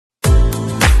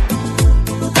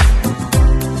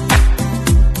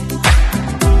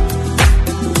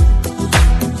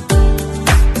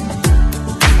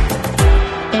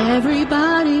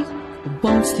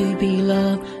wants to be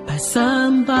loved by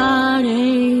somebody.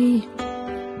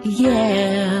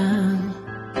 Yeah.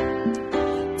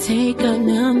 Take a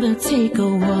number, take a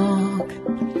walk,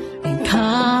 and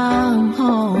come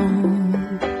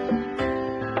home.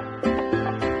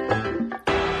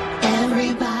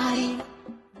 Everybody.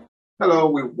 Hello,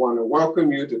 we want to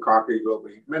welcome you to Kiki Global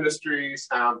Ministries.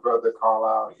 I'm Brother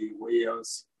Carlisle E.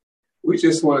 Williams. We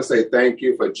just want to say thank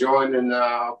you for joining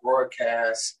our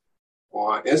broadcast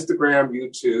on Instagram,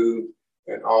 YouTube,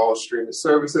 and all streaming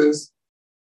services.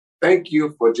 Thank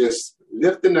you for just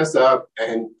lifting us up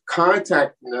and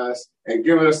contacting us and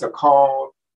giving us a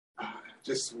call,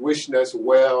 just wishing us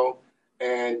well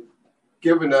and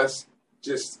giving us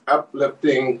just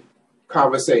uplifting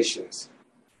conversations.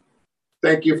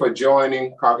 Thank you for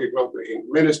joining Kiki Global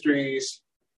Ministries,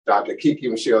 Dr. Kiki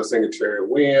Michelle Singletary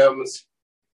Williams,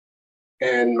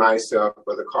 and myself,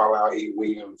 Brother Carlisle E.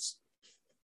 Williams.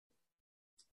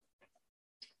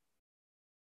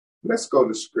 Let's go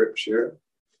to scripture.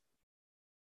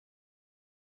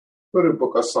 For the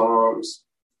book of Psalms.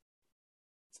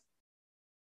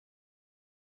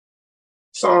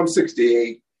 Psalm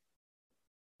 68,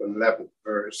 11th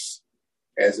verse,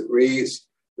 as it reads,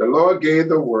 "The Lord gave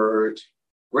the word,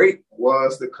 great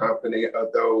was the company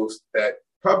of those that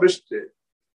published it.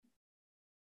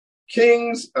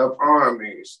 Kings of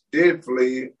armies did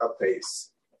flee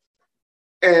apace,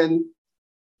 and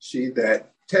she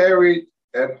that tarried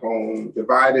at home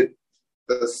divided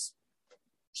the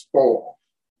spoil.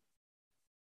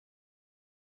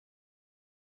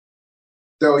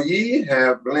 Though ye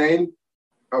have lain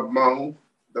among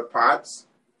the pots,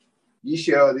 ye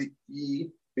shall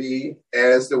ye be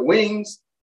as the wings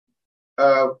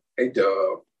of a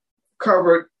dove,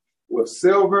 covered with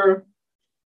silver,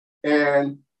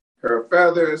 and her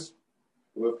feathers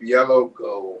with yellow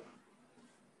gold.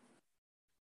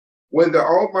 When the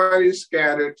Almighty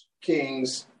scattered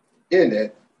kings in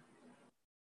it,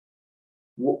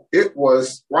 it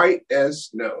was white as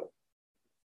snow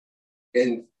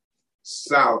in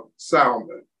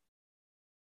Salmon.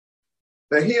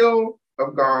 The hill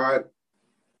of God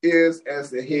is as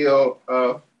the hill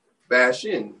of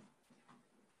Bashan,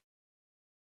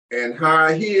 and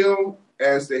high hill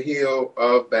as the hill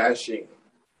of Bashan.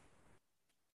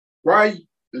 Why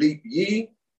leap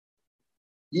ye,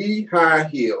 ye high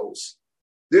hills?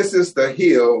 This is the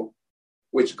hill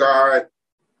which God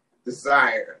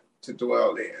desired to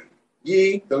dwell in.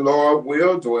 Ye, the Lord,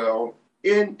 will dwell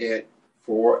in it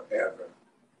forever."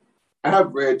 I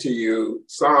have read to you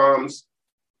Psalms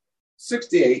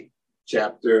 68,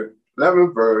 chapter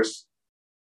 11, verse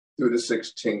through the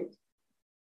 16th.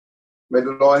 May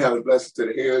the Lord have a blessing to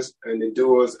the hearers and the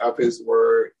doers of his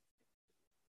word.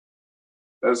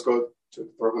 Let us go to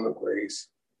the throne of grace.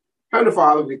 Heavenly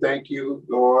Father, we thank you,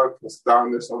 Lord, for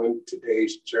starting us on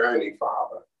today's journey,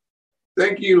 Father.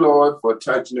 Thank you, Lord, for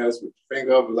touching us with the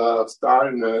finger of love,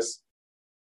 starting us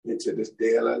into this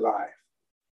daily life.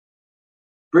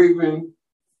 Breathing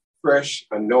fresh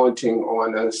anointing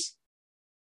on us,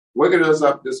 waking us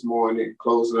up this morning,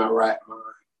 closing our right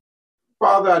mind.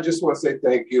 Father, I just want to say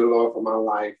thank you, Lord, for my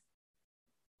life.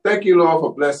 Thank you, Lord,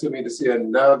 for blessing me to see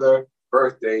another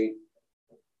birthday.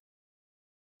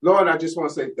 Lord, I just want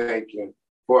to say thank you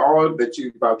for all that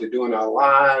you're about to do in our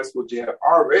lives, what you have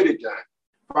already done.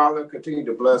 Father, continue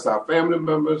to bless our family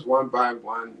members one by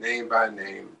one, name by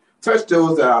name. Touch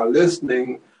those that are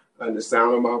listening on the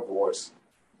sound of my voice.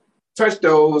 Touch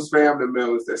those family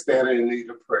members that stand in need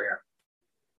of prayer.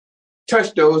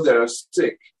 Touch those that are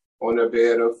sick on their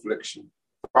bed of affliction.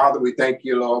 Father, we thank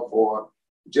you, Lord, for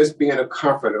just being a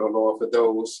comforter, Lord, for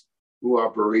those who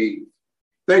are bereaved.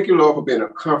 Thank you, Lord, for being a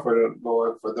comforter,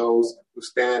 Lord, for those who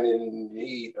stand in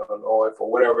need, Lord, for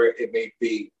whatever it may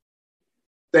be.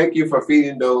 Thank you for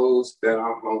feeding those that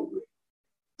are hungry.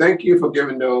 Thank you for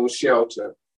giving those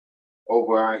shelter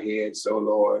over our heads, oh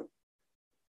Lord.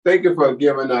 Thank you for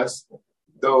giving us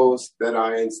those that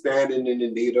are standing in the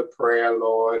need of prayer,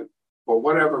 Lord, for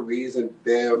whatever reason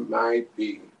there might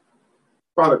be.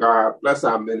 Father God, bless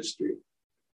our ministry.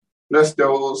 Bless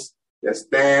those that are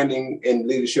standing in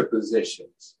leadership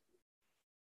positions.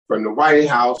 From the White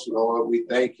House, Lord, we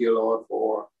thank you, Lord,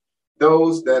 for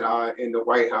those that are in the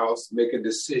White House making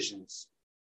decisions.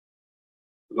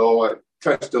 Lord,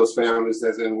 touch those families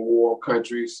that's in war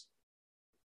countries.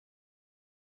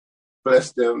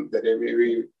 Bless them that they may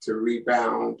be to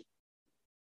rebound.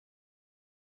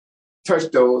 Touch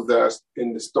those that are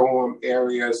in the storm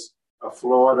areas of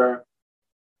Florida,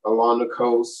 along the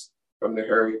coast from the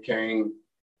hurricane.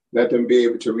 Let them be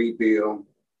able to rebuild.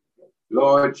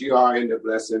 Lord, you are in the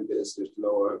blessing business,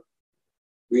 Lord.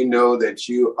 We know that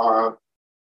you are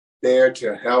there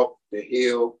to help to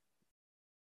heal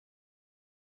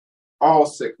all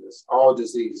sickness, all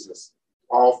diseases,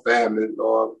 all famine,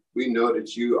 Lord. We know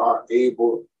that you are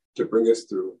able to bring us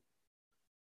through.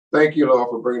 Thank you, Lord,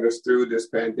 for bringing us through this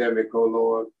pandemic, oh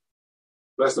Lord.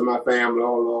 Bless my family,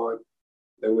 oh Lord,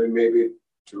 that we may be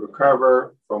to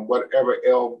recover from whatever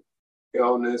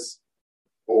illness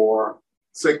or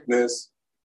sickness.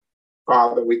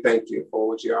 Father, we thank you for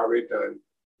what you already done.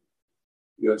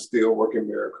 You're still working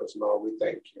miracles, Lord. We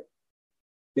thank you.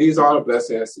 These are the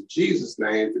blessings. In Jesus'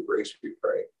 name, the grace we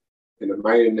pray. In the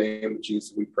mighty name of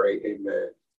Jesus, we pray. Amen.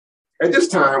 At this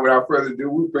time, without further ado,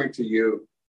 we bring to you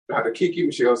Dr. Kiki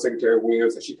Michelle, Secretary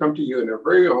Williams, and she come to you in her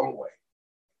very own way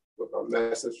with a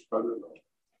message from the Lord.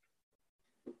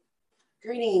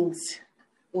 Greetings.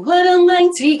 What a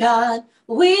mighty God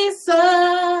we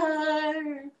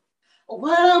serve.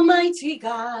 What a mighty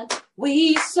God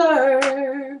we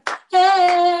serve.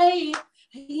 Hey,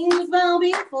 angels bow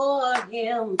before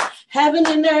him. Heaven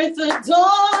and earth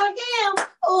adore him.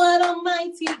 What a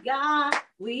mighty God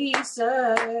we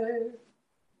serve.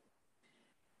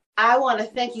 I want to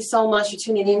thank you so much for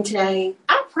tuning in today.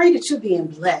 I pray that you're being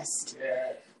blessed.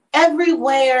 Yeah.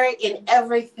 Everywhere in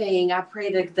everything, I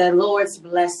pray that the Lord's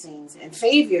blessings and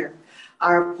favor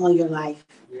are upon your life.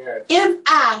 Yes. If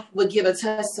I would give a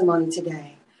testimony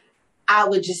today, I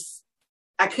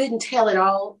couldn't tell it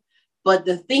all, but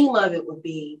the theme of it would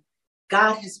be,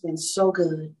 God has been so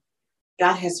good.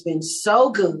 God has been so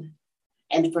good.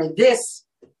 And for this,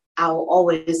 I will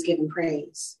always give him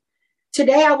praise.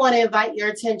 Today, I want to invite your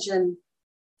attention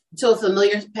to a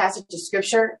familiar passage of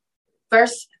scripture, 1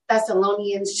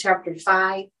 Thessalonians chapter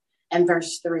 5 and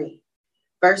verse 3.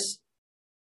 1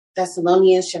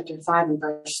 Thessalonians chapter 5 and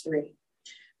verse 3.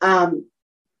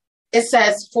 It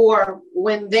says, for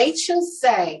when they shall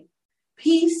say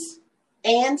peace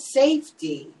and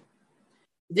safety,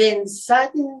 then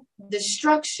sudden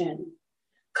destruction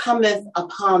cometh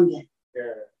upon them.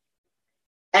 Yeah.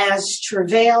 As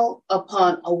travail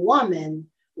upon a woman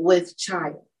with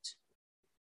child,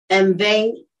 and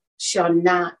they shall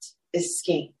not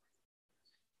escape.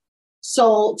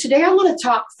 So today I want to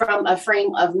talk from a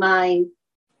frame of mind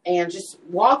and just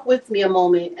walk with me a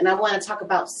moment, and I want to talk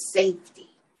about safety.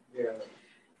 Yeah.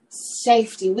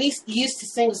 Safety. We used to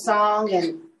sing a song,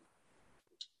 and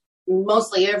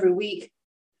mostly every week,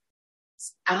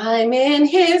 I'm in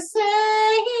his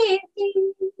safety.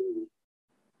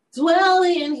 Dwell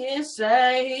in his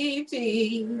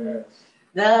safety, yes.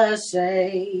 The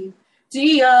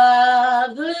safety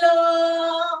of the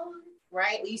Lord.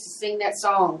 Right? We used to sing that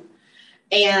song.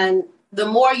 And the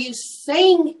more you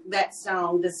sing that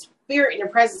song, the spirit and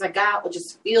the presence of God will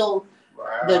just fill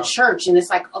the church. And it's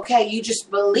like, okay, you just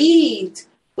believed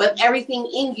with everything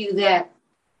in you that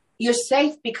you're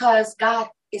safe because God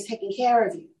is taking care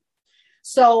of you.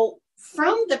 So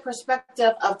from the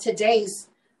perspective of today's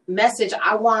message,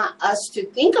 I want us to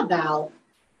think about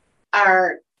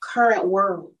our current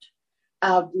world.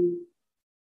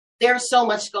 There's so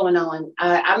much going on.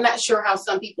 I'm not sure how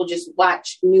some people just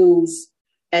watch news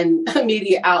and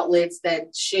media outlets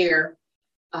that share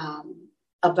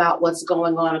about what's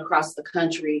going on across the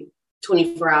country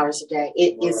 24 hours a day.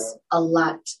 It is a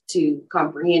lot to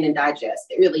comprehend and digest.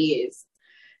 It really is.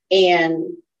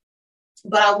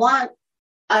 But I want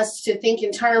us to think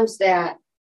in terms that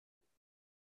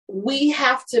we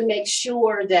have to make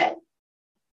sure that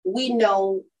we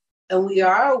know and we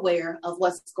are aware of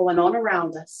what's going on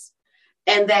around us,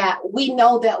 and that we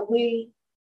know that we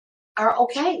are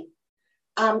okay.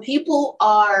 People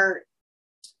are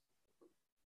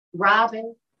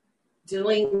robbing,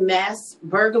 doing mass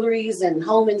burglaries and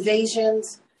home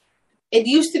invasions. It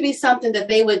used to be something that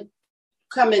they would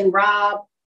come and rob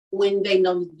when they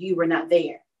know you were not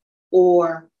there,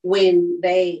 or when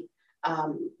they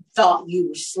thought you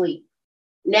were asleep.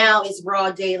 Now it's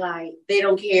broad daylight. They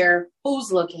don't care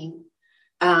who's looking.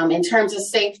 In terms of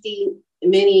safety,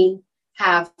 many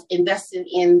have invested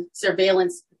in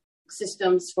surveillance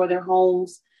systems for their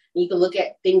homes. You can look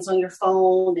at things on your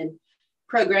phone and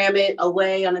program it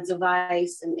away on a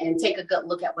device and take a good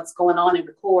look at what's going on and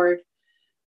record.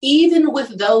 Even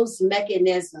with those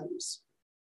mechanisms,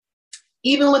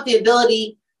 even with the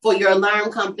ability for your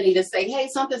alarm company to say, hey,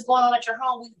 something's going on at your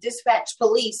home, we dispatch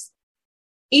police.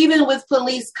 Even with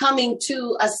police coming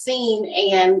to a scene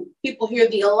and people hear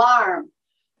the alarm,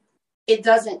 it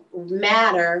doesn't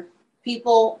matter.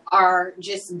 People are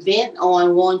just bent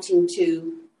on wanting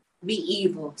to be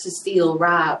evil, to steal,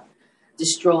 rob,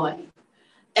 destroy.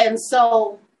 And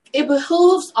so it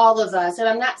behooves all of us, and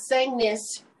I'm not saying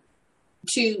this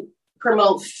to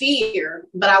promote fear,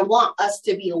 but I want us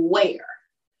to be aware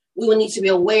We will need to be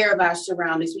aware of our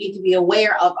surroundings. We need to be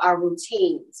aware of our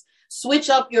routines. Switch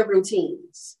up your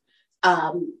routines.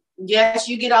 Yes,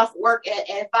 you get off work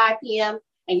at 5 p.m.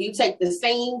 and you take the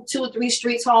same 2 or 3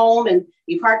 streets home, and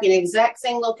you park in the exact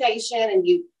same location, and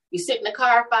you sit in the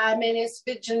car 5 minutes,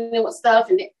 fidgeting with stuff.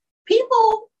 And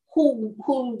people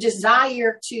who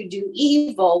desire to do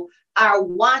evil are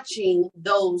watching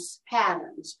those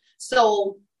patterns.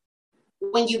 So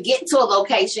when you get to a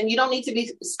location, you don't need to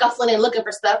be scuffling and looking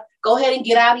for stuff. Go ahead and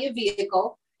get out of your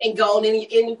vehicle and go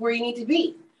in where you need to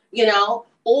be,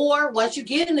 or once you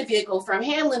get in the vehicle from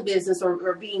handling business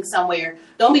or being somewhere,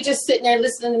 don't be just sitting there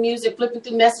listening to music, flipping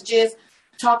through messages,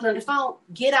 talking on the phone.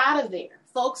 Get out of there.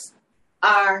 Folks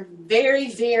are very,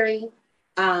 very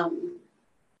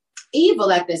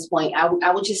evil at this point.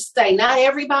 I would just say not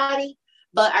everybody,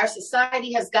 but our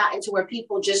society has gotten to where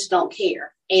people just don't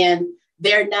care. And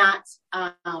they're not,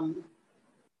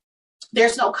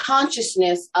 there's no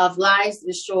consciousness of lives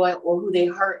destroyed or who they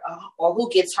hurt or who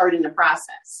gets hurt in the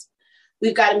process.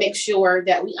 We've got to make sure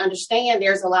that we understand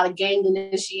there's a lot of gang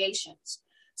initiations.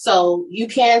 So you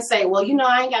can say, well,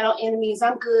 I ain't got no enemies.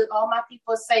 I'm good. All my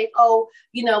people are safe. Oh,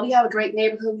 we have a great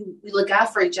neighborhood. We look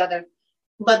out for each other.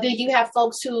 But then you have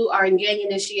folks who are in gang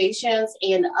initiations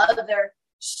and other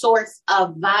sorts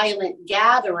of violent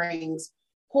gatherings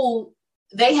who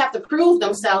they have to prove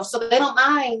themselves, so they don't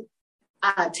mind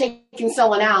taking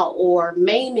someone out or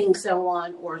maiming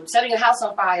someone or setting a house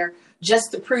on fire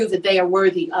just to prove that they are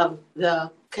worthy of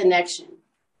the connection.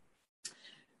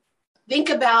 Think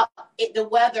about it, the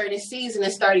weather and the season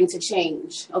is starting to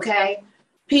change, okay?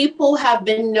 People have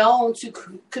been known to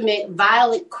commit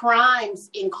violent crimes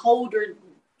in colder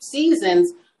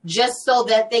seasons just so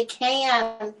that they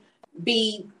can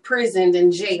be prisoned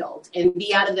and jailed and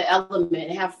be out of the element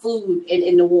and have food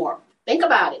in the warmth. Think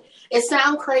about it. It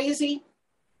sounds crazy,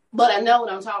 but I know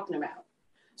what I'm talking about.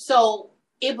 So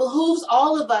it behooves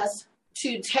all of us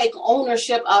to take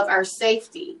ownership of our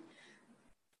safety.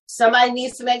 Somebody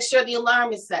needs to make sure the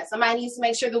alarm is set. Somebody needs to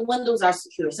make sure the windows are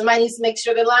secure. Somebody needs to make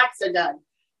sure the locks are done.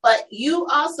 But you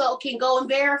also can go and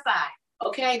verify,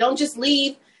 okay? Don't just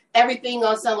leave everything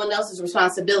on someone else's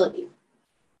responsibility.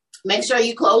 Make sure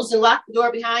you close and lock the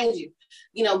door behind you.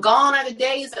 Gone are the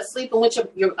days of sleeping with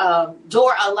your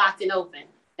door unlocked and open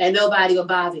and nobody will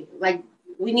bother you. Like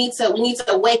we need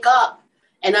to wake up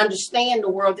and understand the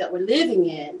world that we're living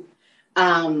in.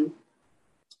 And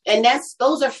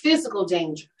those are physical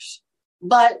dangers.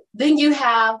 But then you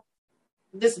have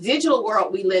this digital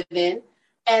world we live in.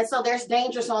 And so there's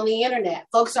dangers on the internet.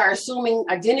 Folks are assuming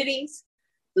identities,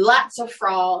 lots of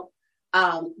fraud.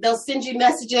 They'll send you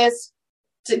messages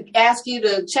to ask you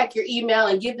to check your email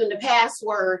and give them the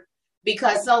password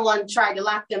because someone tried to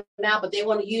lock them out, but they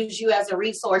want to use you as a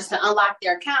resource to unlock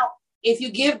their account. If you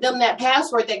give them that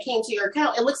password that came to your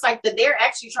account, it looks like that they're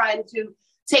actually trying to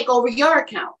take over your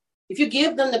account. If you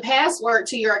give them the password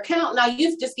to your account, now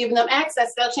you've just given them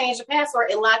access. They'll change the password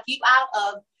and lock you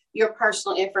out of your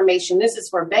personal information. This is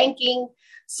for banking,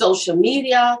 social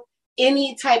media,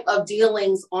 any type of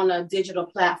dealings on a digital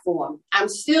platform. I'm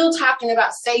still talking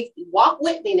about safety. Walk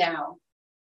with me now.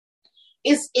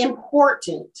 It's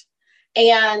important.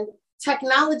 And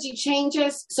technology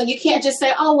changes. So you can't just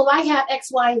say, oh, well, I have X,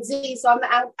 Y, and Z, so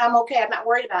I'm okay. I'm not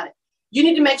worried about it. You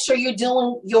need to make sure you're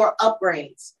doing your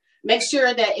upgrades. Make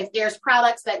sure that if there's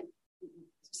products that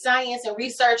science and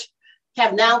research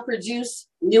have now produced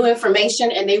new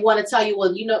information and they want to tell you,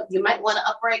 well, you might want to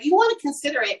upgrade. You want to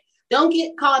consider it. Don't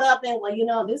get caught up in,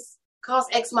 well, this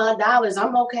costs X amount of dollars.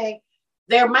 I'm okay.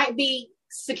 There might be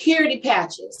security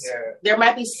patches. Yeah. There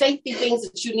might be safety things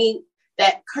that you need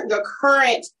that your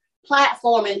current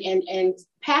platform and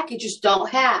packages don't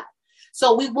have.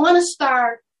 So we want to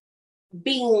start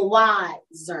being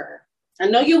wiser. I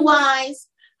know you're wise.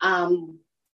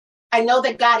 I know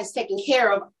that God is taking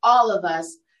care of all of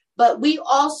us, but we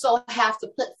also have to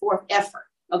put forth effort.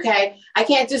 Okay. I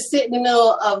can't just sit in the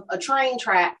middle of a train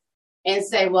track and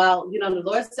say, well, the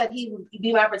Lord said he would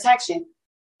be my protection,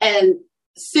 and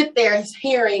sit there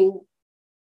hearing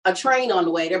a train on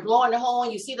the way. They're blowing the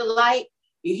horn. You see the light.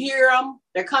 You hear them.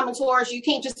 They're coming towards you. You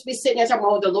can't just be sitting there talking,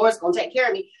 oh, the Lord's going to take care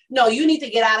of me. No, you need to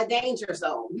get out of danger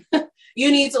zone.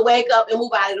 You need to wake up and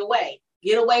move out of the way.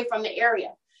 Get away from the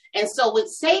area. And so with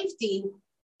safety,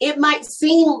 it might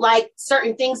seem like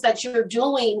certain things that you're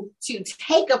doing to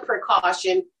take a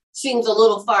precaution seems a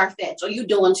little far-fetched, or you're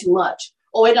doing too much,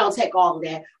 or it don't take all of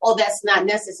that, or that's not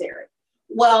necessary.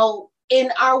 Well,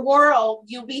 in our world,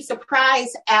 you'll be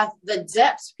surprised at the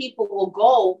depths people will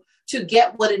go to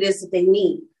get what it is that they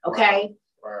need. Okay.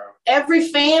 Wow. Every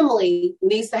family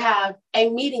needs to have a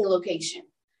meeting location.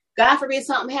 God forbid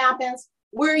something happens.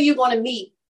 Where are you going to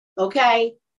meet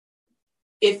Okay.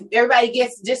 If everybody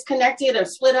gets disconnected or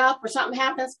split up or something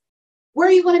happens, where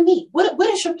are you going to meet?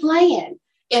 What is your plan?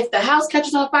 If the house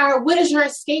catches on fire, what is your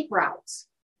escape routes?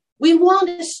 We want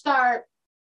to start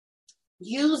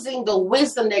using the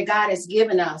wisdom that God has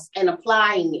given us and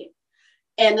applying it.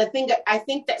 And I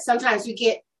think that sometimes we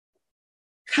get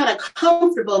kind of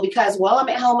comfortable because, well, I'm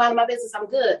at home, minding my business, I'm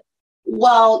good.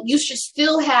 Well, you should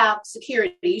still have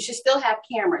security. You should still have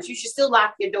cameras. You should still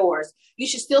lock your doors. You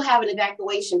should still have an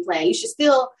evacuation plan. You should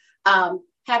still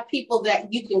have people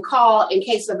that you can call in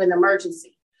case of an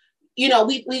emergency. You know,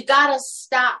 we got to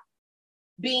stop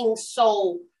being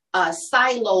so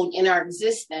siloed in our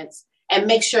existence and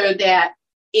make sure that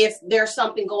if there's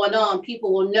something going on,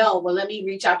 people will know, well, let me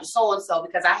reach out to so-and-so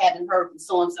because I haven't heard from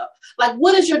so-and-so. Like,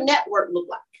 what does your network look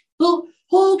like?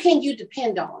 Who can you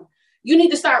depend on? You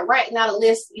need to start writing out a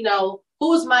list, you know,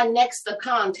 who's my next of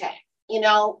contact, you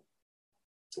know?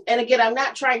 And again, I'm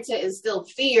not trying to instill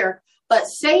fear, but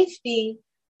safety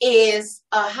is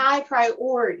a high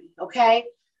priority, okay?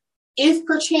 If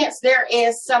perchance there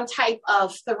is some type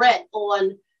of threat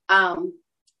on our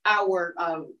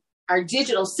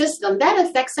digital system, that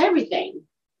affects everything.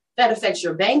 That affects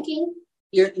your banking,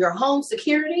 your home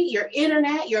security, your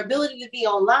internet, your ability to be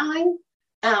online,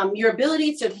 your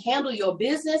ability to handle your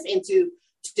business and to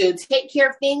take care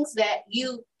of things that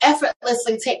you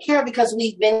effortlessly take care of because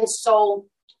we've been so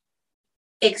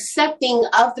accepting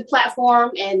of the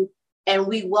platform and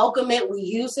we welcome it, we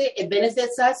use it, it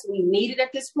benefits us, we need it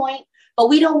at this point, but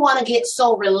we don't want to get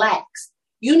so relaxed.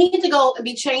 You need to go and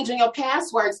be changing your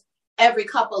passwords every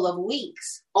couple of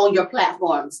weeks on your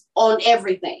platforms, on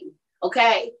everything,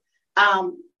 okay?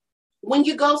 When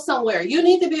you go somewhere, you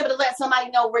need to be able to let somebody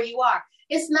know where you are.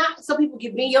 It's not so people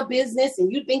can be in your business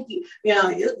and you think, you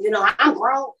know, I'm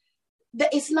grown.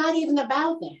 It's not even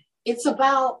about that. It's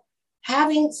about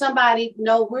having somebody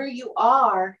know where you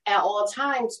are at all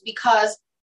times, because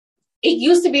it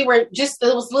used to be where just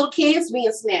those little kids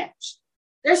being snatched.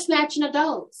 They're snatching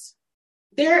adults.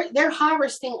 They're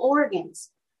harvesting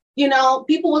organs. You know,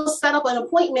 people will set up an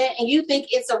appointment and you think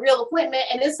it's a real appointment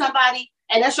and it's somebody,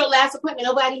 and that's your last appointment.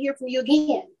 Nobody hear from you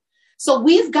again. So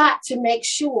we've got to make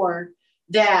sure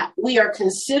that we are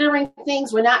considering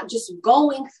things. We're not just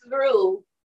going through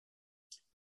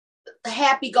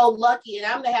happy-go-lucky, and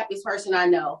I'm the happiest person I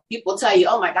know. People tell you,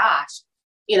 oh my gosh,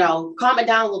 you know, calm it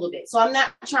down a little bit. So I'm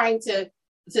not trying to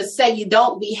say you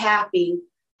don't be happy.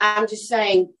 I'm just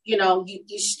saying, you know,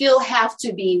 you still have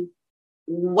to be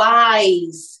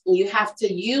wise. You have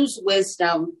to use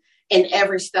wisdom in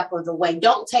every step of the way.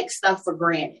 Don't take stuff for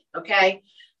granted, okay?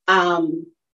 Sometimes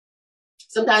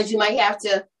you might have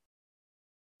to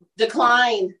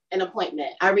decline an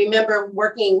appointment. I remember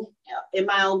working in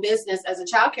my own business as a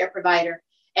childcare provider,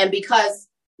 and because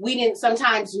we didn't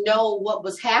sometimes know what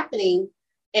was happening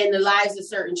in the lives of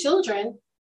certain children,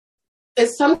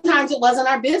 sometimes it wasn't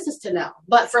our business to know.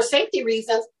 But for safety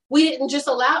reasons, we didn't just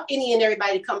allow any and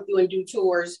everybody to come through and do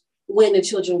tours when the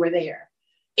children were there.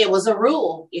 It was a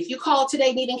rule. If you call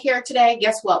today, needing care today,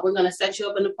 guess what? We're going to set you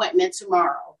up an appointment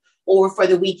tomorrow or for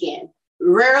the weekend.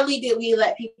 Rarely did we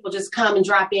let people just come and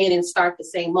drop in and start the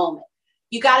same moment.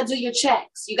 You got to do your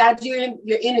checks. You got to do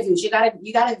your interviews. You got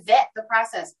to vet the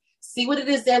process. See what it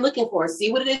is they're looking for.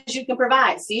 See what it is you can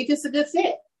provide. See if it's a good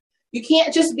fit. You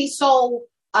can't just be so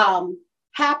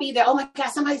happy that, oh my God,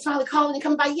 somebody's finally calling and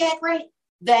coming by. Yeah, great.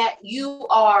 That you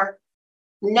are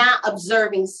not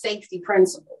observing safety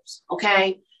principles,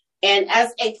 okay? And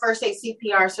as a first aid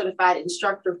CPR certified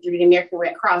instructor through the American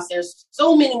Red Cross, there's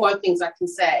so many more things I can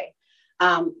say,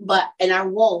 but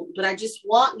I just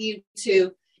want you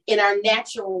to, in our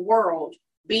natural world,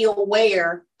 be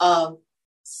aware of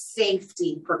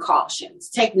safety precautions.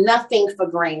 Take nothing for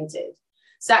granted.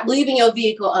 Stop leaving your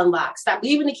vehicle unlocked. Stop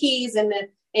leaving the keys in the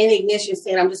ignition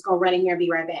saying, I'm just going to run in here and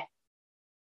be right back.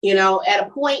 You know, at a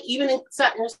point, even in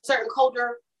certain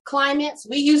colder climates,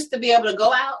 we used to be able to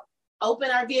go out, open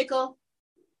our vehicle,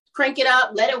 crank it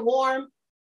up, let it warm,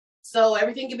 so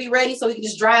everything can be ready so we can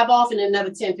just drive off in another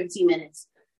 10, 15 minutes.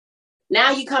 Now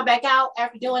you come back out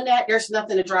after doing that, there's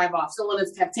nothing to drive off. Someone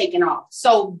has have taken off.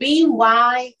 So be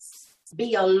wise,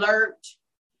 be alert,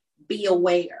 be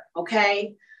aware,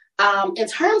 okay? In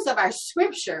terms of our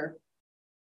scripture,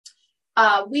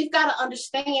 we've got to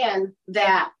understand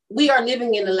that we are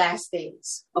living in the last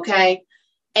days, okay?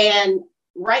 And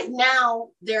right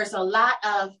now, there's a lot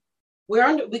of,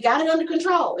 we got it under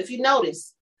control, if you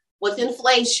notice, with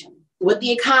inflation, with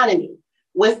the economy,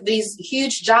 with these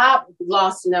huge job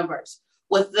loss numbers,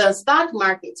 with the stock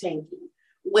market tanking,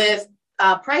 with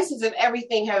prices of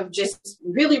everything have just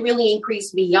really, really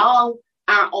increased beyond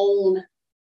our own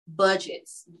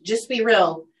budgets. Just be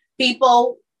real.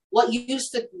 People, what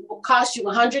used to cost you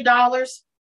 $100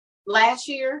 last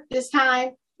year, this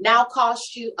time, now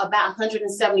costs you about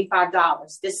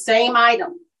 $175. The same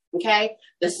item, okay?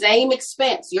 The same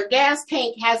expense. Your gas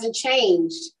tank hasn't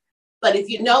changed, but if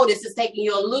you notice, it's taking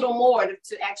you a little more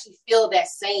to actually fill that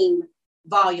same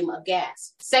volume of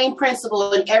gas. Same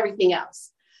principle and everything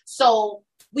else. So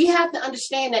we have to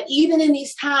understand that even in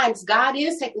these times, God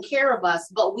is taking care of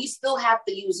us, but we still have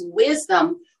to use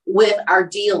wisdom with our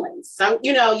dealings. Some,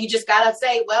 you just got to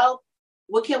say, well,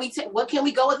 what can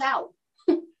we go without?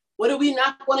 What are we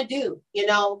not going to do,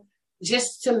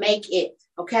 just to make it,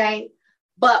 okay?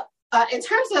 But in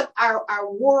terms of our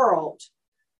world,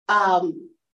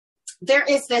 there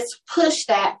is this push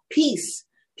that peace.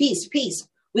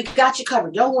 We got you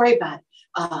covered. Don't worry about it.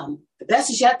 The best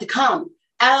is yet to come.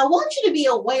 And I want you to be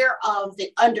aware of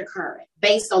the undercurrent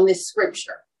based on this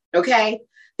scripture, okay?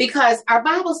 Because our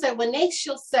Bible said when they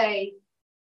shall say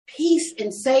peace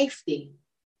and safety,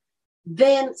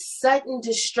 then sudden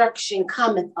destruction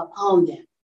cometh upon them.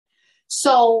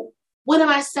 So what am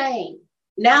I saying?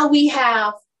 Now we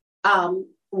have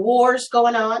wars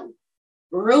going on,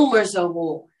 rumors of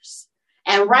wars.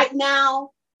 And right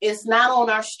now it's not on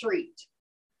our street.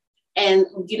 And,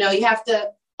 you have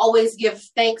to always give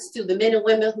thanks to the men and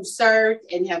women who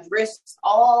served and have risked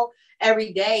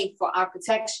every day for our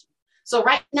protection. So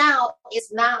right now,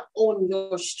 it's not on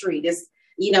your street. It's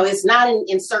not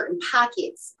in certain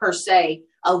pockets per se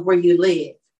of where you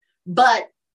live. But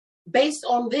based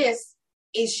on this,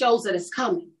 it shows that it's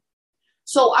coming.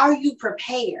 So are you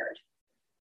prepared?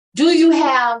 Do you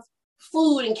have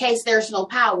food in case there's no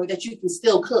power that you can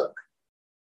still cook?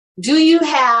 Do you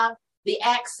have the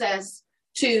access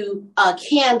to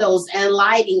candles and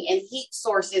lighting and heat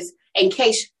sources in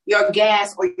case your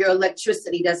gas or your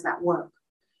electricity does not work?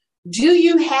 Do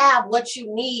you have what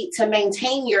you need to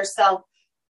maintain yourself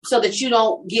so that you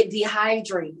don't get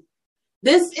dehydrated?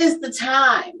 This is the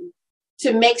time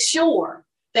to make sure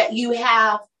that you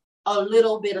have a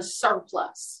little bit of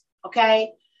surplus,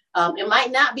 okay? It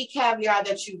might not be caviar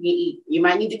that you can eat. You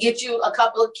might need to get you a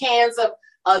couple of cans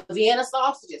of Vienna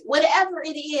sausages. Whatever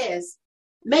it is,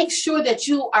 make sure that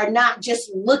you are not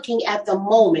just looking at the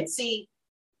moment. See,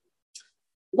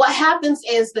 what happens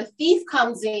is the thief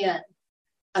comes in.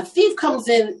 A thief comes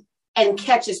in and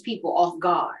catches people off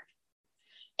guard.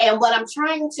 And what I'm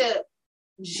trying to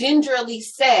gingerly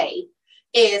say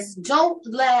is don't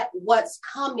let what's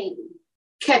coming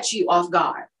catch you off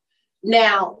guard.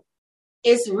 Now,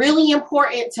 it's really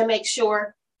important to make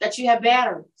sure that you have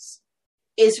batteries.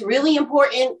 It's really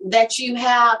important that you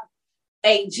have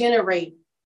a generator.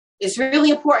 It's really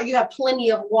important you have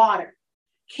plenty of water,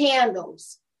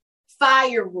 candles,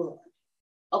 firewood.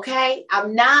 Okay?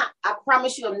 I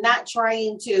promise you, I'm not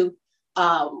trying to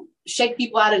shake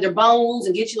people out of their bones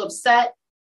and get you upset,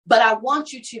 but I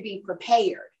want you to be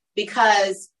prepared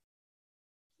because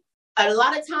a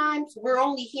lot of times we're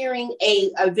only hearing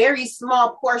a very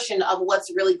small portion of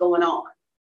what's really going on.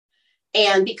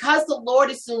 And because the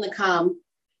Lord is soon to come,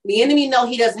 the enemy know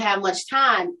he doesn't have much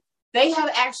time. They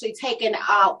have actually taken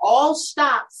out all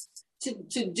stops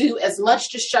to do as much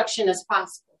destruction as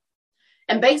possible.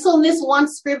 And based on this one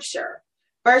scripture,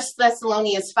 1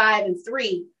 Thessalonians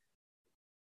 5:3,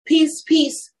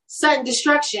 peace, sudden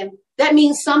destruction, that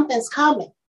means something's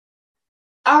coming.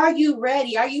 Are you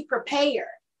ready? Are you prepared?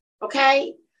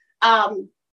 Okay?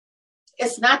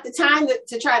 It's not the time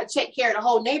to try to take care of the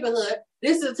whole neighborhood.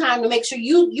 This is the time to make sure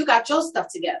you got your stuff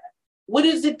together. What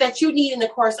is it that you need in the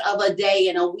course of a day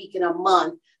and a week and a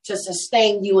month to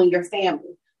sustain you and your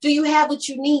family? Do you have what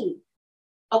you need?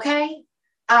 Okay?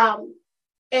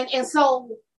 And so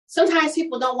sometimes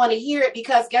people don't want to hear it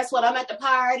because guess what? I'm at the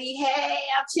party. Hey,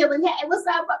 I'm chilling. Hey, what's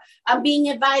up? I'm being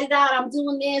invited out. I'm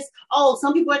doing this. Oh,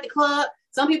 some people at the club,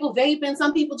 some people vaping,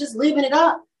 some people just living it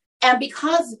up. And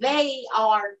because they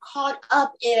are caught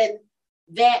up in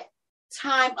that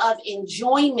time of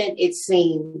enjoyment, it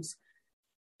seems,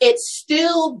 it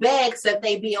still begs that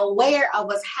they be aware of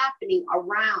what's happening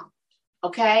around.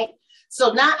 Okay.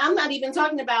 So I'm not even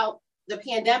talking about the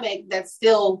pandemic that's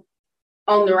still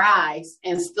on the rise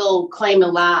and still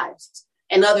claiming lives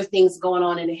and other things going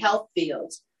on in the health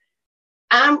fields.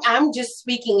 I'm just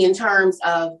speaking in terms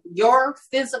of your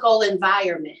physical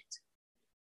environment.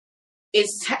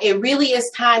 It really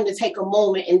is time to take a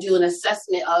moment and do an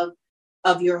assessment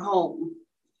of your home.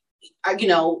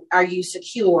 Are you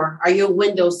secure? Are your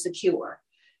windows secure?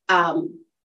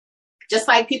 Just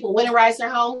like people winterize their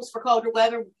homes for colder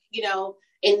weather,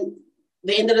 in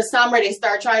the end of the summer, they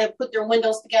start trying to put their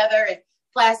windows together and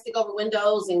plastic over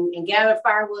windows and gather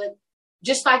firewood.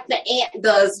 Just like the ant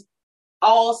does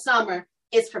all summer,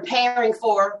 it's preparing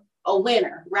for a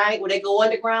winter, right? Where they go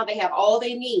underground, they have all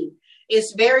they need.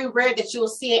 It's very rare that you will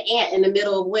see an ant in the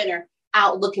middle of winter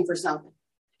out looking for something.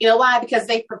 You know why? Because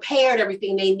they prepared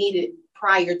everything they needed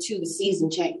prior to the season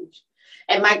change.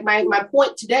 And my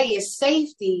point today is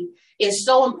safety is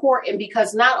so important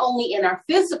because not only in our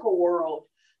physical world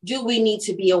do we need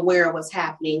to be aware of what's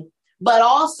happening, but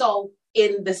also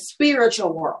in the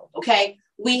spiritual world, okay?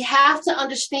 We have to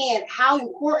understand how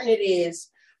important it is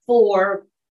for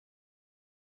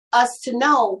us to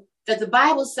know that the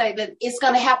Bible says that it's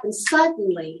going to happen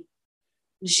suddenly,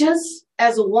 just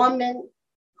as a woman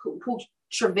who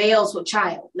travails with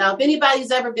child. Now, if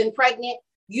anybody's ever been pregnant,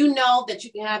 you know that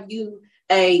you can have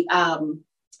a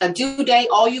due date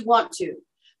all you want to.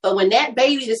 But when that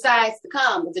baby decides to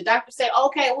come, if the doctor say,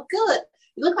 okay, well, good.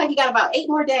 You look like you got about 8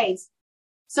 more days.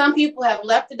 Some people have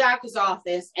left the doctor's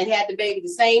office and had the baby the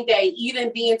same day,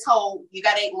 even being told you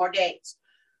got 8 more days.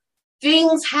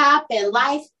 Things happen.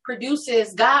 God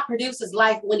produces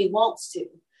life when he wants to.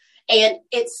 And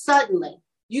it's suddenly.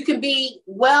 You can be,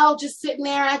 just sitting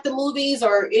there at the movies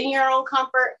or in your own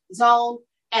comfort zone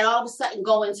and all of a sudden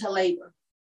go into labor,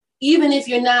 even if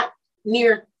you're not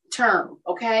near term,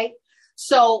 okay?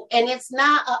 So, and it's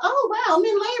not, I'm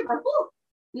in labor. Whew.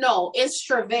 No, it's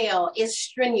travail, it's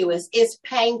strenuous, it's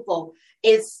painful,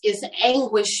 it's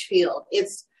anguish filled.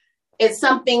 It's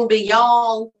something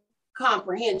beyond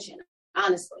comprehension,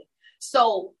 honestly.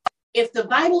 So if the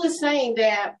Bible is saying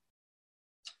that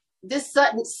this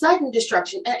sudden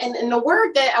destruction, and the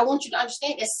word that I want you to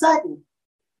understand is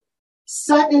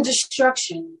sudden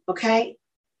destruction, okay,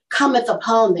 cometh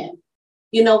upon them.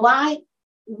 You know why?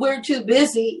 We're too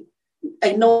busy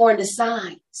ignoring the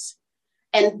signs.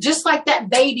 And just like that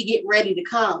baby getting ready to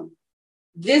come,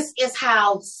 this is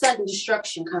how sudden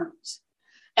destruction comes.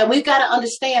 And we've got to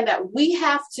understand that we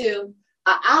have to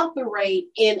operate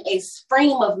in a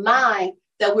frame of mind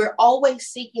that we're always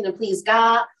seeking to please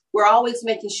God. We're always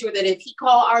making sure that if he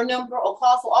call our number or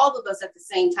call for all of us at the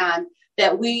same time,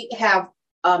 that we have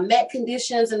met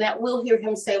conditions and that we'll hear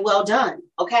him say, well done.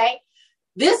 Okay.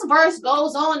 This verse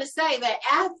goes on to say that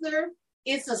after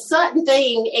it's a sudden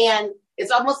thing and it's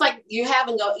almost like you're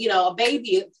having a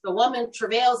baby. The woman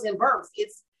travails in birth.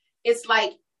 It's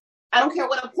like, I don't care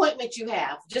what appointment you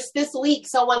have. Just this week,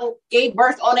 someone gave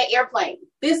birth on an airplane.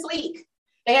 This week,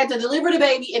 they had to deliver the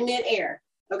baby in midair.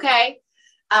 Okay.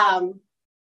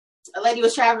 A lady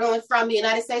was traveling from the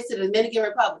United States to the Dominican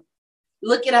Republic.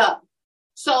 Look it up.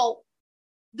 So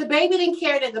the baby didn't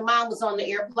care that the mom was on the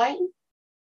airplane.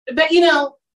 But,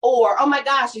 or, oh my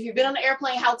gosh, if you've been on the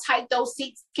airplane, how tight those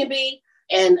seats can be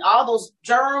and all those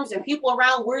germs and people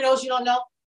around, weirdos you don't know.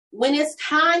 When it's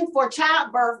time for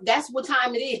childbirth, that's what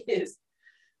time it is.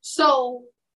 So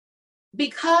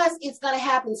because it's going to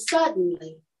happen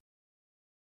suddenly,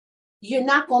 you're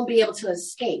not going to be able to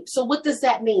escape. So what does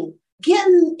that mean?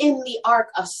 Getting in the ark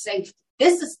of safety.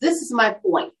 This is my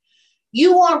point.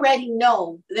 You already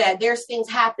know that there's things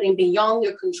happening beyond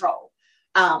your control.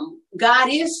 God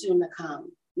is soon to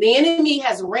come. The enemy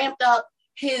has ramped up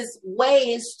his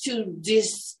ways to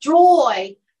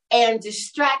destroy and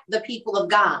distract the people of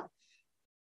God.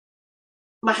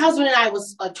 My husband and I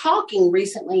was talking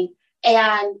recently,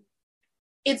 and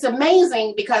it's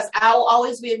amazing because I'll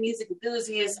always be a music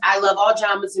enthusiast. I love all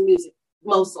genres of music,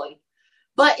 mostly.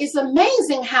 But it's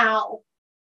amazing how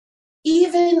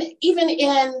even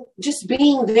in just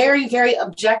being very, very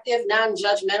objective,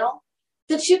 non-judgmental,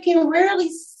 that you can rarely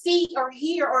see or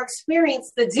hear or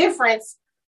experience the difference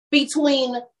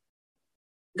between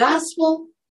gospel,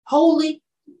 holy,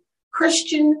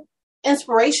 Christian,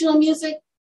 inspirational music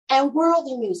and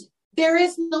worldly music. There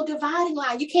is no dividing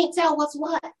line. You can't tell what's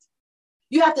what.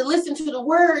 You have to listen to the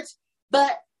words,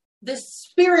 but the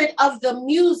spirit of the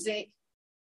music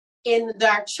in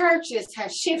our churches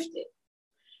has shifted.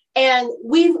 And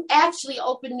we've actually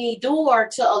opened the door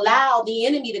to allow the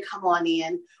enemy to come on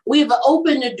in. We've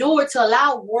opened the door to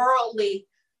allow worldly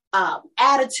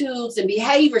attitudes and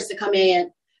behaviors to come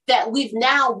in, that we've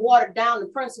now watered down the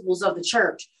principles of the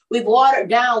church. We've watered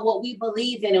down what we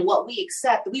believe in and what we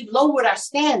accept. We've lowered our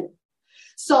standard.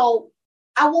 So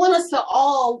I want us to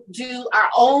all do our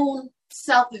own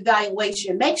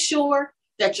self-evaluation. Make sure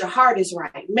that your heart is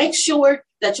right. Make sure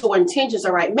that your intentions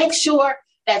are right. Make sure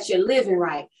that you're living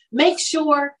right. Make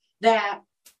sure that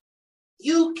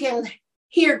you can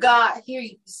hear God,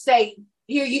 you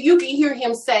can hear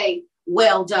him say,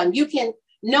 well done. You can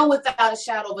know without a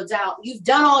shadow of a doubt, you've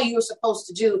done all you were supposed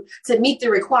to do to meet the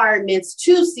requirements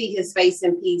to see his face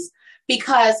in peace.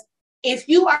 Because if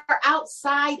you are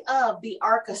outside of the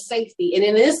ark of safety, and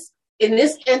in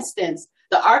this instance,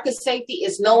 The ark of safety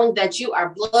is knowing that you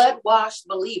are blood-washed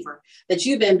believer, that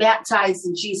you've been baptized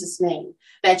in Jesus' name,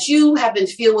 that you have been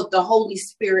filled with the Holy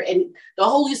Spirit, and the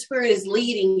Holy Spirit is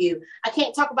leading you. I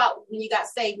can't talk about when you got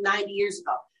saved 90 years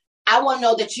ago. I want to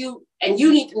know that you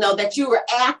need to know that you are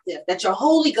active, that your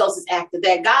Holy Ghost is active,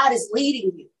 that God is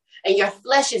leading you, and your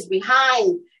flesh is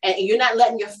behind, and you're not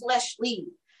letting your flesh lead.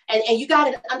 And you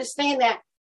got to understand that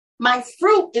my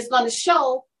fruit is going to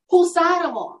show whose side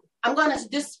I'm on. I'm going to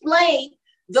display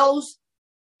those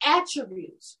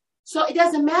attributes. So it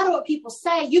doesn't matter what people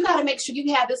say. You got to make sure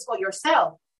you have this for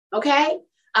yourself. Okay.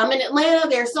 In Atlanta,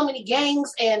 there are so many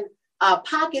gangs and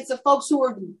pockets of folks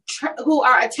who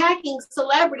are attacking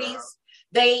celebrities.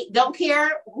 They don't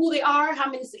care who they are, how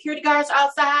many security guards are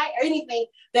outside or anything.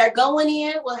 They're going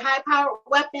in with high-powered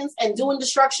weapons and doing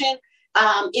destruction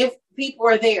if people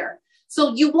are there.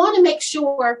 So you want to make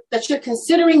sure that you're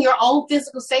considering your own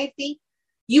physical safety.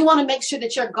 You want to make sure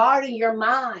that you're guarding your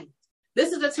mind.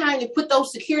 This is the time to put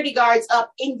those security guards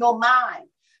up in your mind.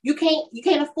 You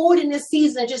can't afford in this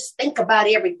season to just think about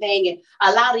everything and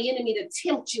allow the enemy to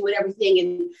tempt you with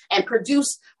everything and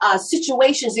produce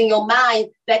situations in your mind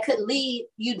that could lead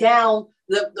you down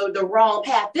the wrong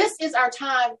path. This is our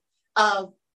time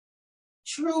of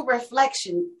true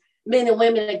reflection, men and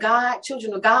women of God,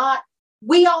 children of God.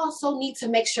 We also need to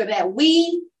make sure that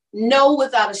we know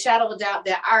without a shadow of a doubt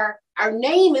that our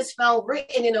name is found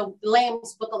written in the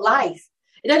Lamb's Book of Life.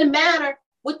 It doesn't matter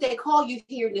what they call you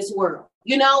here in this world.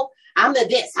 You know, I'm the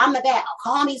this, I'm the that.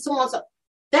 Call me someone. So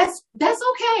that's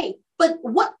okay. But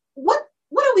what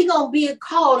are we going to be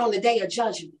called on the day of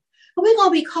judgment? Are we going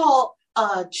to be called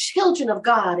children of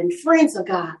God and friends of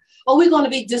God? Or are we going to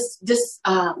be dispersed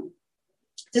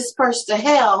to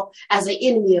hell as an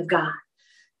enemy of God?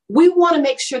 We want to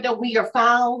make sure that we are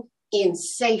found in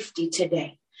safety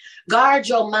today. Guard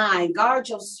your mind, guard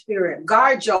your spirit,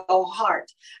 guard your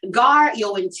heart, guard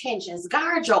your intentions,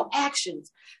 guard your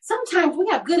actions. Sometimes we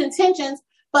have good intentions,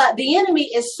 but the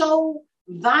enemy is so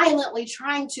violently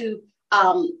trying to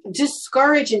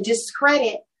discourage and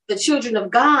discredit the children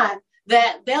of God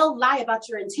that they'll lie about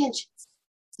your intentions.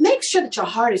 Make sure that your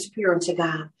heart is pure unto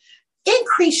God.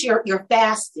 Increase your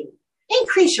fasting.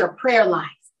 Increase your prayer life.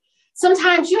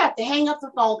 Sometimes you have to hang up the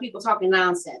phone, people talking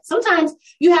nonsense. Sometimes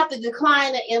you have to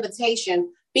decline an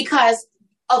invitation because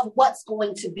of what's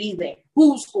going to be there,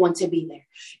 who's going to be there.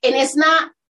 And it's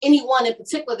not anyone in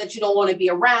particular that you don't want to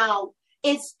be around.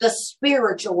 It's the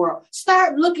spiritual world.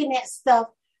 Start looking at stuff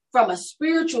from a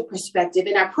spiritual perspective.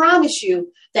 And I promise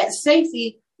you that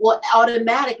safety will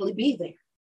automatically be there.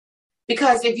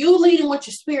 Because if you're leading with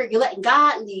your spirit, you're letting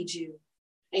God lead you.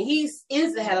 And He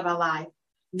is the head of our life.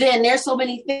 Then there's so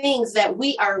many things that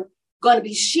we are going to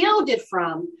be shielded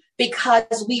from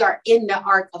because we are in the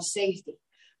ark of safety.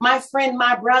 My friend,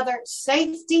 my brother,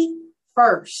 safety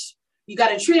first. You got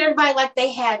to treat everybody like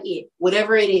they have it,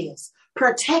 whatever it is.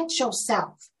 Protect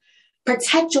yourself.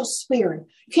 Protect your spirit.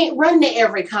 You can't run to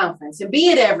every conference and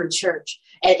be at every church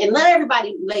and let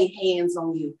everybody lay hands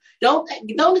on you. Don't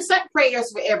accept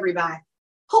prayers for everybody.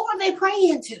 Who are they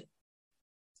praying to?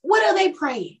 What are they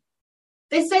praying?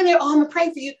 They say I'm going to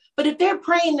pray for you. But if they're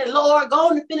praying the Lord,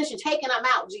 going to finish and taking them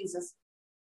out, Jesus,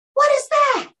 what is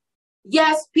that?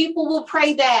 Yes, people will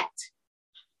pray that.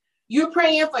 You're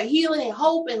praying for healing and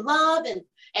hope and love and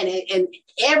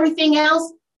everything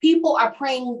else. People are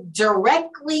praying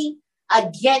directly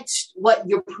against what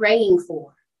you're praying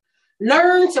for.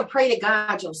 Learn to pray to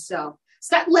God yourself.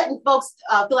 Stop letting folks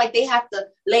feel like they have to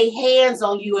lay hands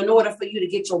on you in order for you to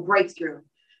get your breakthrough.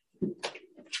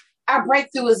 Our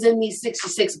breakthrough is in these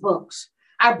 66 books.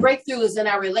 Our breakthrough is in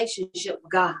our relationship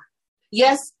with God.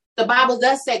 Yes, the Bible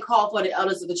does say call for the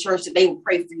elders of the church that they will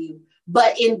pray for you.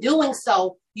 But in doing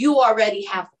so, you already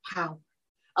have the power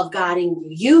of God in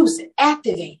you. Use it.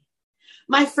 Activate it.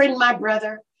 My friend, my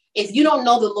brother, if you don't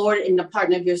know the Lord and the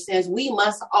pardon of your sins, we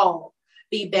must all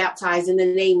be baptized in the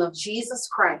name of Jesus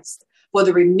Christ for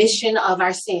the remission of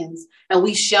our sins, and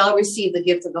we shall receive the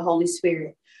gift of the Holy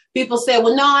Spirit. People say,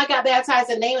 well, no, I got baptized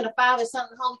in the name of the Father, Son,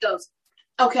 and the Holy Ghost.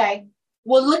 Okay,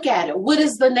 well, look at it. What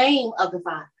is the name of the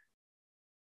Father?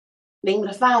 Name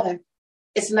of the Father.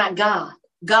 It's not God.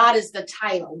 God is the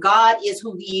title. God is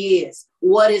who He is.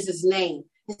 What is His name?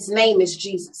 His name is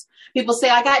Jesus. People say,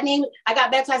 I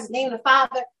got baptized in the name of the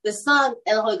Father, the Son,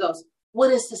 and the Holy Ghost.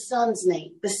 What is the Son's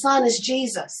name? The Son is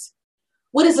Jesus.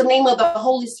 What is the name of the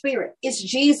Holy Spirit? It's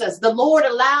Jesus. The Lord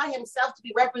allowed Himself to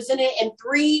be represented in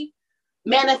 3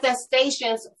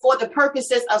 manifestations for the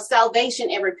purposes of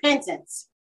salvation and repentance.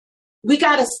 We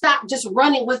got to stop just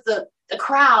running with the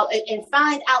crowd and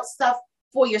find out stuff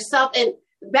for yourself. And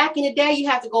back in the day, you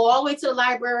have to go all the way to the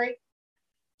library,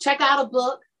 check out a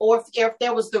book, or if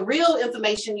there was the real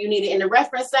information you needed in the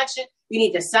reference section, you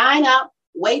need to sign up,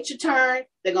 wait your turn.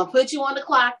 They're going to put you on the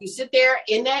clock. You sit there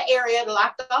in that area, the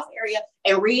locked off area,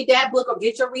 and read that book or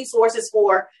get your resources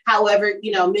for however,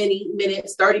 many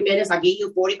minutes, 30 minutes. I'll give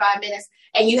you 45 minutes,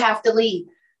 and you have to leave.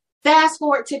 Fast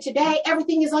forward to today,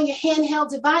 everything is on your handheld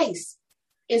device.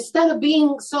 Instead of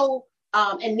being so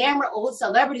enamored with what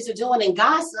celebrities are doing and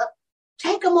gossip,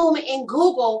 take a moment and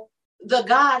Google the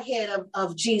Godhead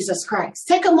of Jesus Christ.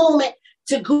 Take a moment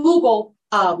to Google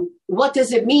what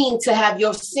does it mean to have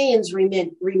your sins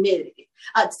remitted.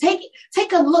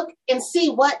 Take a look and see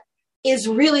what is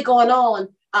really going on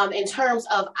in terms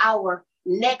of our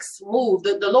next move.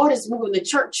 The Lord is moving the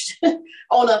church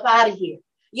on up out of here.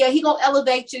 Yeah, He's going to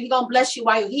elevate you. He's going to bless you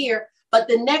while you're here. But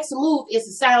the next move is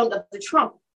the sound of the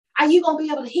trumpet. Are you going to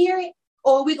be able to hear it?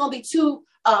 Or are we going to be too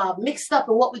mixed up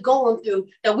in what we're going through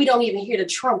that we don't even hear the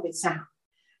trumpet sound?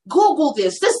 Google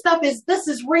this. This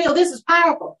is real. This is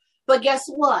powerful. But guess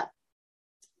what?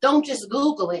 Don't just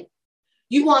Google it.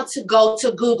 You want to go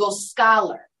to Google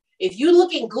Scholar. If you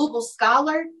look at Google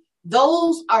Scholar,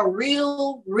 those are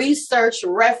real research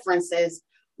references.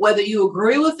 Whether you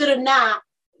agree with it or not,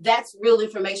 that's real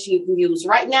information you can use.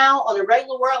 Right now, on the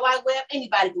regular World Wide Web,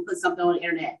 anybody can put something on the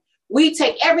internet. We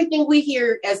take everything we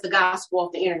hear as the gospel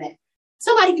off the internet.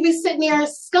 Somebody could be sitting there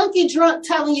skunky drunk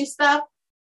telling you stuff,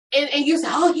 and you say,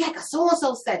 oh, yeah, because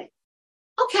so-and-so said it.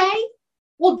 Okay,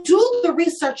 well, do the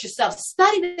research yourself.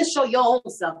 Study to show your own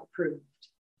self-approved.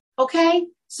 Okay,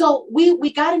 so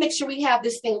we got to make sure we have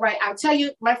this thing right. I'll tell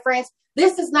you, my friends,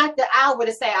 this is not the hour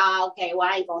to say, okay, well,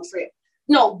 I ain't going to trip.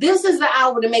 No, this is the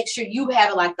hour to make sure you have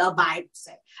it like the Bible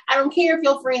said. I don't care if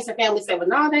your friends and family say, well,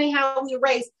 no, that ain't how we were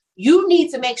raised. You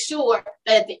need to make sure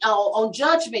that on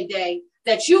Judgment Day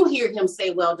that you hear him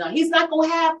say, well done. He's not going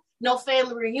to have no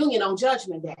family reunion on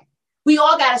Judgment Day. We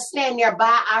all got to stand there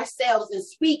by ourselves and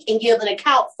speak and give an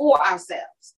account for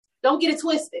ourselves. Don't get it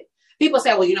twisted. People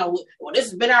say, well, this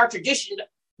has been our tradition.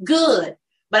 Good.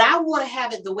 But I want to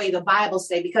have it the way the Bible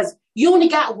says, because you only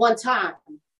got one time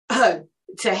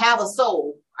to have a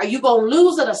soul. Are you going to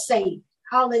lose it or save it?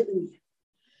 Hallelujah.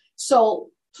 So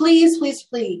please, please,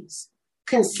 please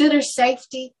consider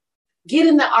safety. Get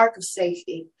in the ark of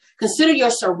safety. Consider your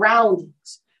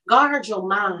surroundings. Guard your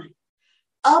mind.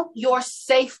 Up your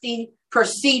safety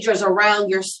procedures around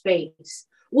your space.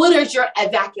 What is your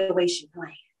evacuation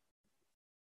plan?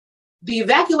 The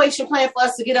evacuation plan for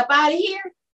us to get up out of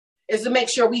here is to make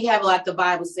sure we have, like the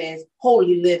Bible says,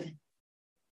 holy living.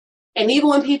 And even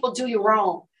when people do you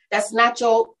wrong, that's not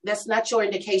your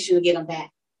indication to get them back.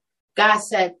 God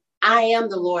said, I am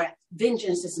the Lord.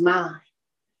 Vengeance is mine.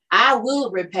 I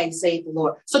will repay, saith the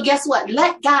Lord. So guess what?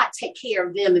 Let God take care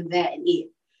of them and that and it.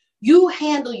 You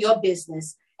handle your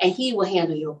business and he will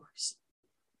handle yours.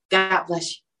 God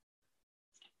bless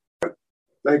you.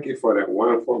 Thank you for that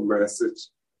wonderful message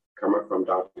coming from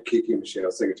Dr. Kiki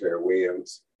Michelle Secretary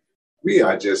Williams. We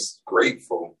are just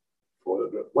grateful for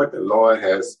what the Lord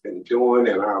has been doing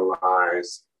in our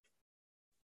lives.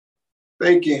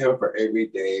 Thanking him for every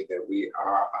day that we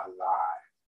are alive.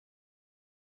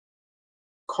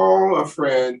 Call a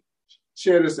friend,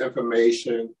 share this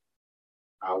information,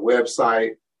 our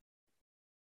website,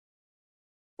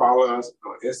 follow us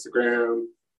on Instagram,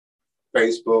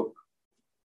 Facebook.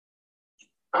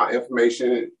 Our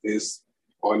information is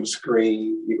on the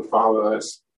screen. You can follow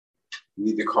us. You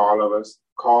need to call us.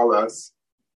 Call us.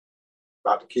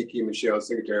 Dr. Kiki Michelle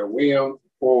Secretary Williams,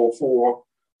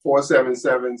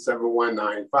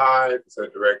 404-477-7195. It's a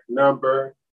direct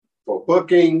number. For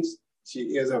bookings,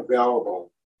 she is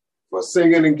available. For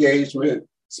singing engagement,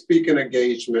 speaking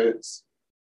engagements,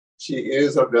 she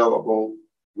is available.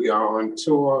 We are on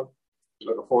tour.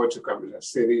 Looking forward to coming to a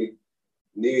city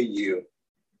near you.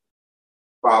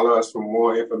 Follow us for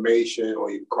more information,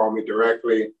 or you can call me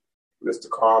directly, Mr.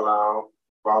 Carlisle.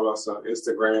 Follow us on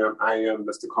Instagram. I am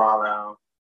Mr. Carlisle.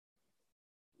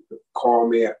 Call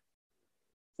me at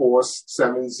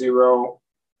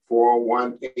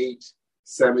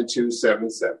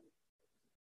 470-418-7277.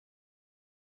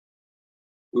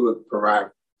 We will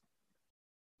provide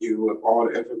you with all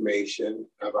the information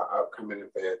of our upcoming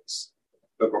events.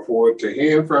 Looking forward to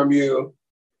hearing from you.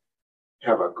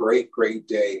 Have a great, great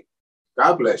day.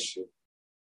 God bless you.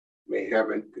 May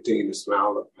heaven continue to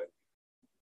smile upon you.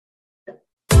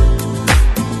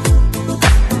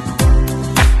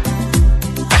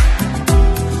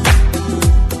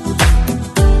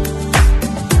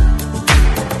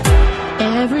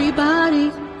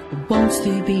 Everybody wants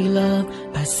to be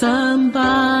loved by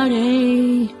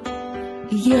somebody.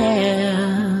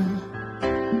 Yeah.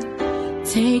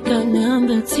 Take a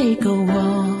number, take a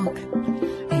walk,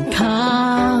 and come.